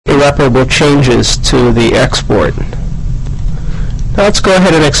irreparable changes to the export. Now let's go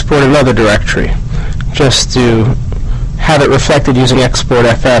ahead and export another directory. Just to have it reflected using export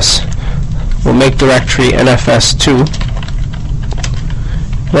FS, we'll make directory NFS-2,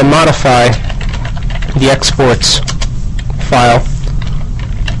 then modify the exports file,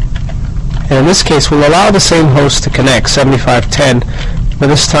 and in this case we'll allow the same host to connect, 7510, but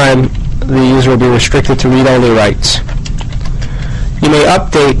this time the user will be restricted to read-only writes. You may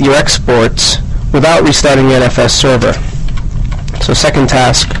update your exports without restarting the NFS server. So second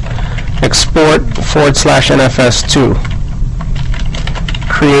task, export /NFS2.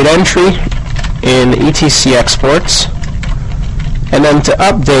 Create entry in etc exports, and then to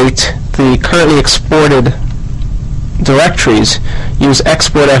update the currently exported directories, use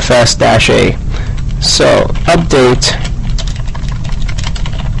export fs-a. So update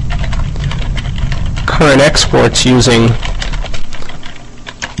current exports using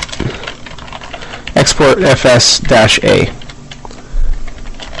export fs-a,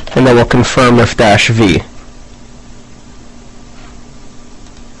 and then we'll confirm if -v.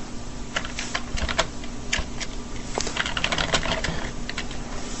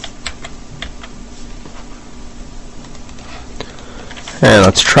 And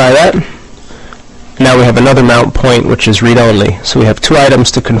let's try that. Now we have another mount point, which is read-only. So we have two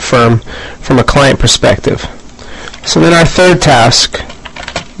items to confirm from a client perspective. So then our third task,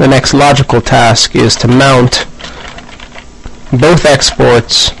 the next logical task, is to mount both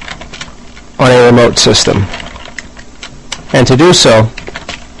exports on a remote system. And to do so,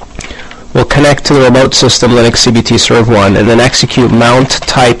 we'll connect to the remote system Linux CBT serve 1 and then execute mount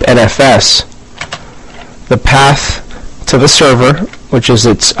type NFS, the path to the server, which is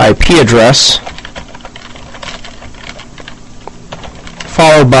its IP address,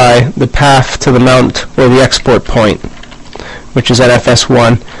 followed by the path to the mount or the export point, which is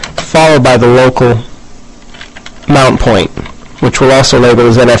NFS1, followed by the local mount point, which we'll also label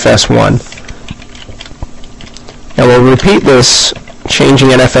as NFS1. And we'll repeat this, changing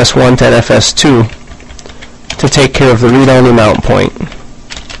NFS1 to NFS2 to take care of the read-only mount point.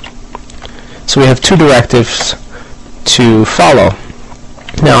 So we have two directives to follow.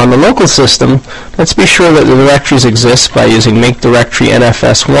 Now on the local system, let's be sure that the directories exist by using make directory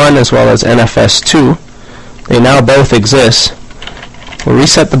NFS1 as well as NFS2. They now both exist. We'll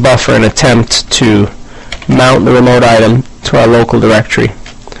reset the buffer and attempt to mount the remote item to our local directory.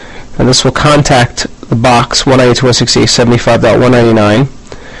 And this will contact the box 192.168.75.199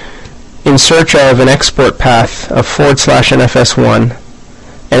 in search of an export path of /NFS1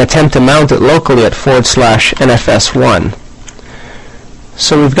 and attempt to mount it locally at /NFS1.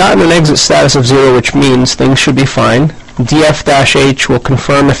 So we've gotten an exit status of 0, which means things should be fine. df-h will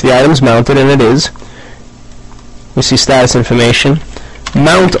confirm if the item's mounted, and it is. We see status information.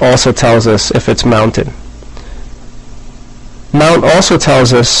 Mount also tells us if it's mounted. Mount also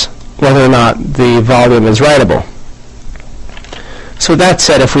tells us whether or not the volume is writable. So that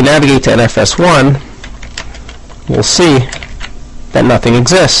said, if we navigate to NFS1, we'll see that nothing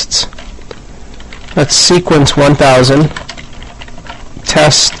exists. Let's sequence 1000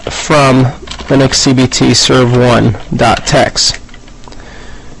 test from Linux CBT serve1.txt.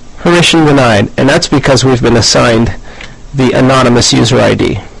 Permission denied, and that's because we've been assigned the anonymous user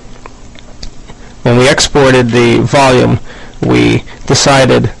ID. When we exported the volume, we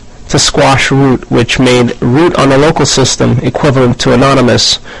decided to squash root, which made root on the local system equivalent to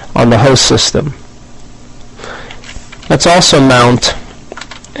anonymous on the host system. Let's also mount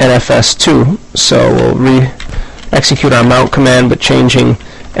NFS2, so we'll execute our mount command, but changing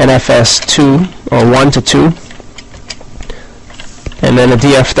NFS2 or 1 to 2, and then a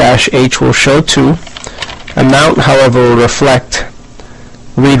df-h will show 2. A mount, however, will reflect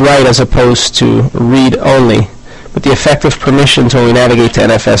read-write as opposed to read-only, but the effective permissions when we navigate to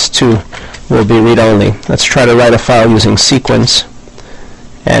NFS2 will be read-only. Let's try to write a file using sequence,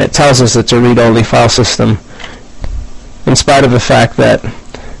 and it tells us it's a read-only file system in spite of the fact that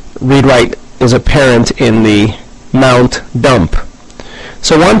read-write is apparent in the mount dump.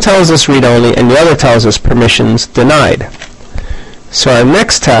 So one tells us read-only and the other tells us permissions denied. So our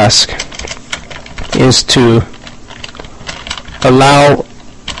next task is to allow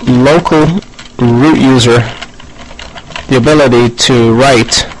local root user the ability to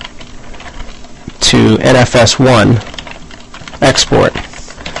write to NFS1 export.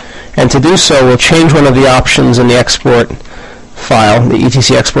 And to do so, we'll change one of the options in the export file, the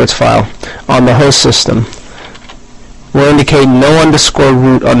etc exports file, on the host system. We'll indicate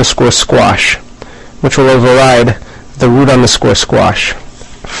no_root_squash, which will override the root_squash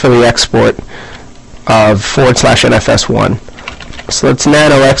for the export of /NFS1. So let's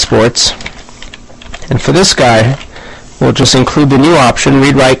nano exports, and for this guy we'll just include the new option,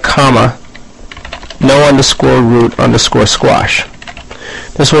 read write comma no underscore root underscore squash.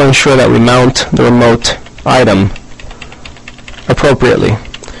 This will ensure that we mount the remote item appropriately.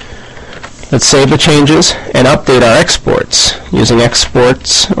 Let's save the changes and update our exports using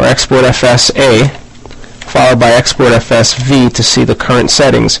exports or export FS-A followed by export FS-V to see the current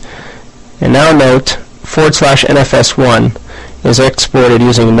settings. And now note /NFS1 is exported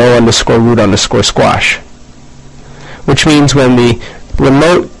using no underscore root underscore squash, which means when the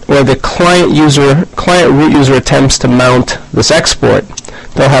remote or the client root user attempts to mount this export,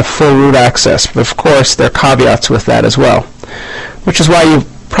 they'll have full root access. But of course there are caveats with that as well, which is why you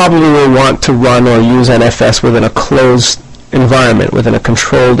probably will want to run or use NFS within a closed environment, within a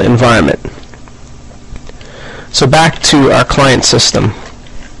controlled environment. So back to our client system.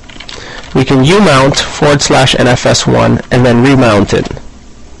 We can umount /NFS1 and then remount it.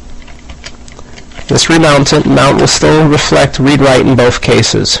 This mount will still reflect read-write in both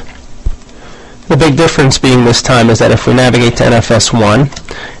cases. The big difference being this time is that if we navigate to NFS1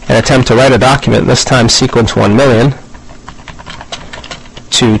 and attempt to write a document, this time sequence 1 million,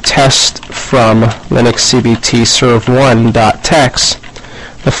 to test from Linux CBT serve1.txt,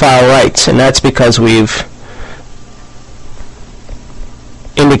 the file writes, and that's because we've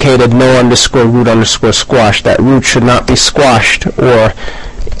indicated no underscore root underscore squash. That root should not be squashed or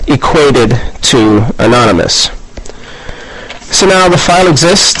equated to anonymous. So now the file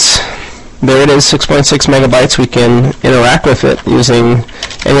exists. There it is, 6.6 megabytes. We can interact with it using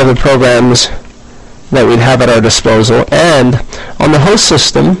any of the programs that we'd have at our disposal. And on the host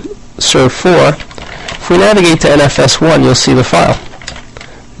system, serve4, if we navigate to NFS1, you'll see the file.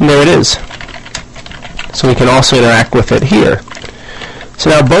 And there it is. So we can also interact with it here. So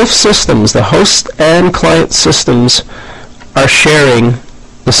now both systems, the host and client systems, are sharing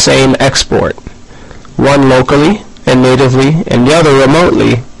the same export. One locally and natively, and the other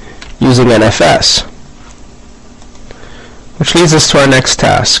remotely using NFS. Which leads us to our next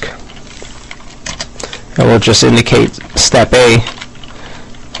task. And we'll just indicate step A,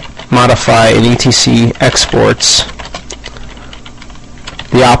 modify in etc exports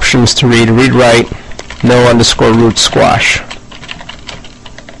the options to read write, no underscore root squash.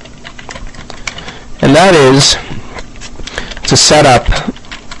 And that is to set up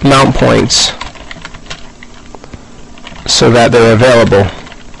mount points so that they're available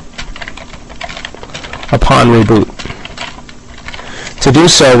upon reboot. To do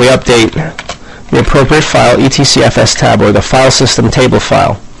so, we update the appropriate file, etcfs tab, or the file system table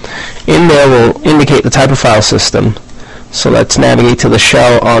file. In there we'll indicate the type of file system. So let's navigate to the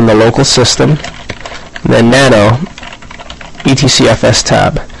shell on the local system, then nano, etcfs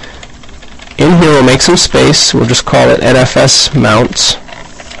tab. In here we'll make some space, we'll just call it NFS mounts,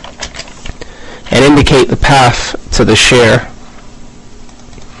 and indicate the path to the share,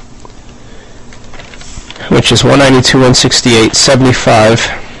 which is 192.168.75,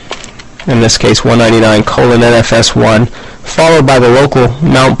 in this case 199:NFS1, followed by the local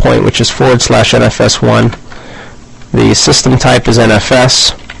mount point, which is /NFS1. The system type is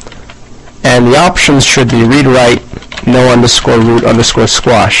NFS, and the options should be read write, no underscore root underscore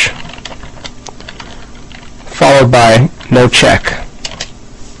squash, followed by no check.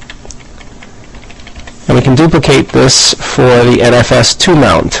 And we can duplicate this for the NFS2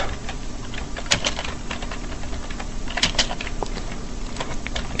 mount.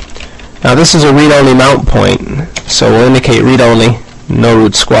 Now this is a read-only mount point, so we'll indicate read-only, no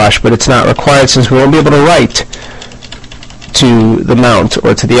root squash, but it's not required since we won't be able to write to the mount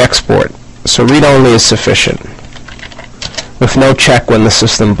or to the export. So read-only is sufficient, with no check when the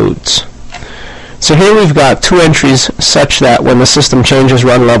system boots. So here we've got two entries such that when the system changes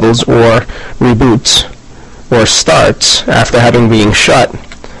run levels or reboots or starts after having been shut,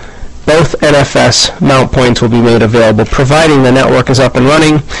 both NFS mount points will be made available, providing the network is up and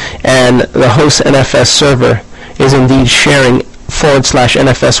running and the host NFS server is indeed sharing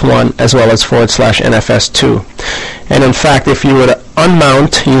 /NFS1 as well as /NFS2. And in fact, if you were to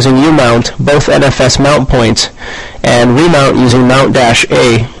unmount using umount both NFS mount points and remount using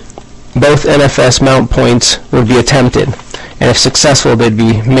mount-A, both NFS mount points would be attempted, and if successful, they'd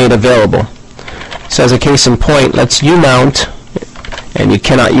be made available. So as a case in point, let's umount, and you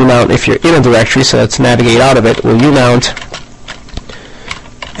cannot umount if you're in a directory, so let's navigate out of it. We'll umount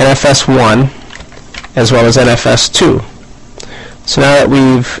NFS1 as well as NFS2. So now that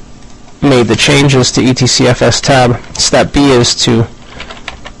we've made the changes to etcfs tab, step B is to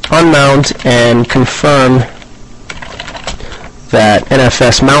unmount and confirm that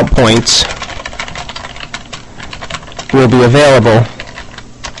NFS mount points will be available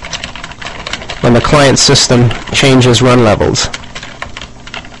when the client system changes run levels.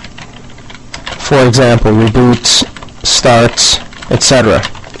 For example, reboots, starts, etc.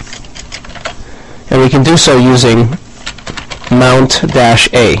 And we can do so using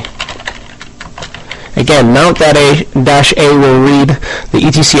mount-a. Again, mount-a will read the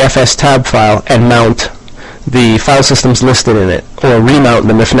etcfs tab file and mount the file systems listed in it, or remount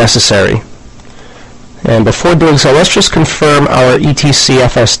them if necessary. And before doing so, let's just confirm our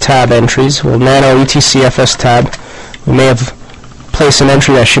etcfs tab entries. We'll man our etcfs tab. We may have placed an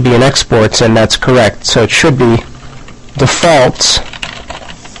entry that should be in exports, and that's correct. So it should be defaults,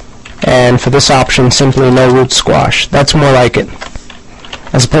 and for this option, simply no root squash. That's more like it,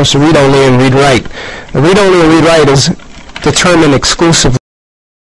 as opposed to read-only and read-write. Read-only and read-write is determined exclusively